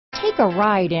Take a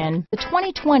ride in the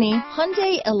 2020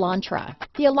 Hyundai Elantra.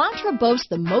 The Elantra boasts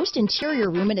the most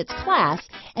interior room in its class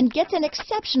and gets an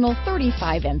exceptional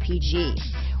 35 mpg.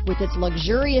 With its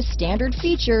luxurious standard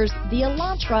features, the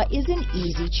Elantra is an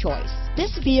easy choice.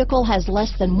 This vehicle has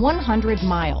less than 100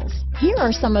 miles. Here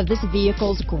are some of this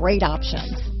vehicle's great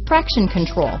options: traction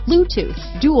control, Bluetooth,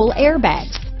 dual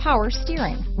airbags, power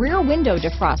steering, rear window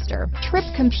defroster, trip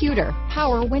computer,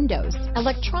 power windows,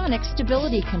 electronic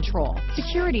stability control,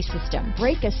 security system,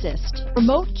 brake assist,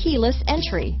 remote keyless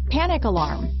entry, panic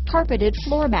alarm, carpeted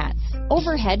floor mats,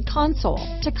 overhead console,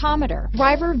 tachometer,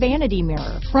 driver vanity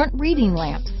mirror, front reading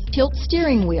lamps, tilt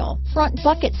steering wheel, front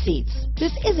bucket seats.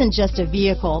 This isn't just a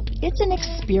vehicle, it's an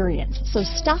experience. So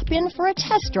stop in for a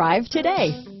test drive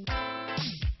today.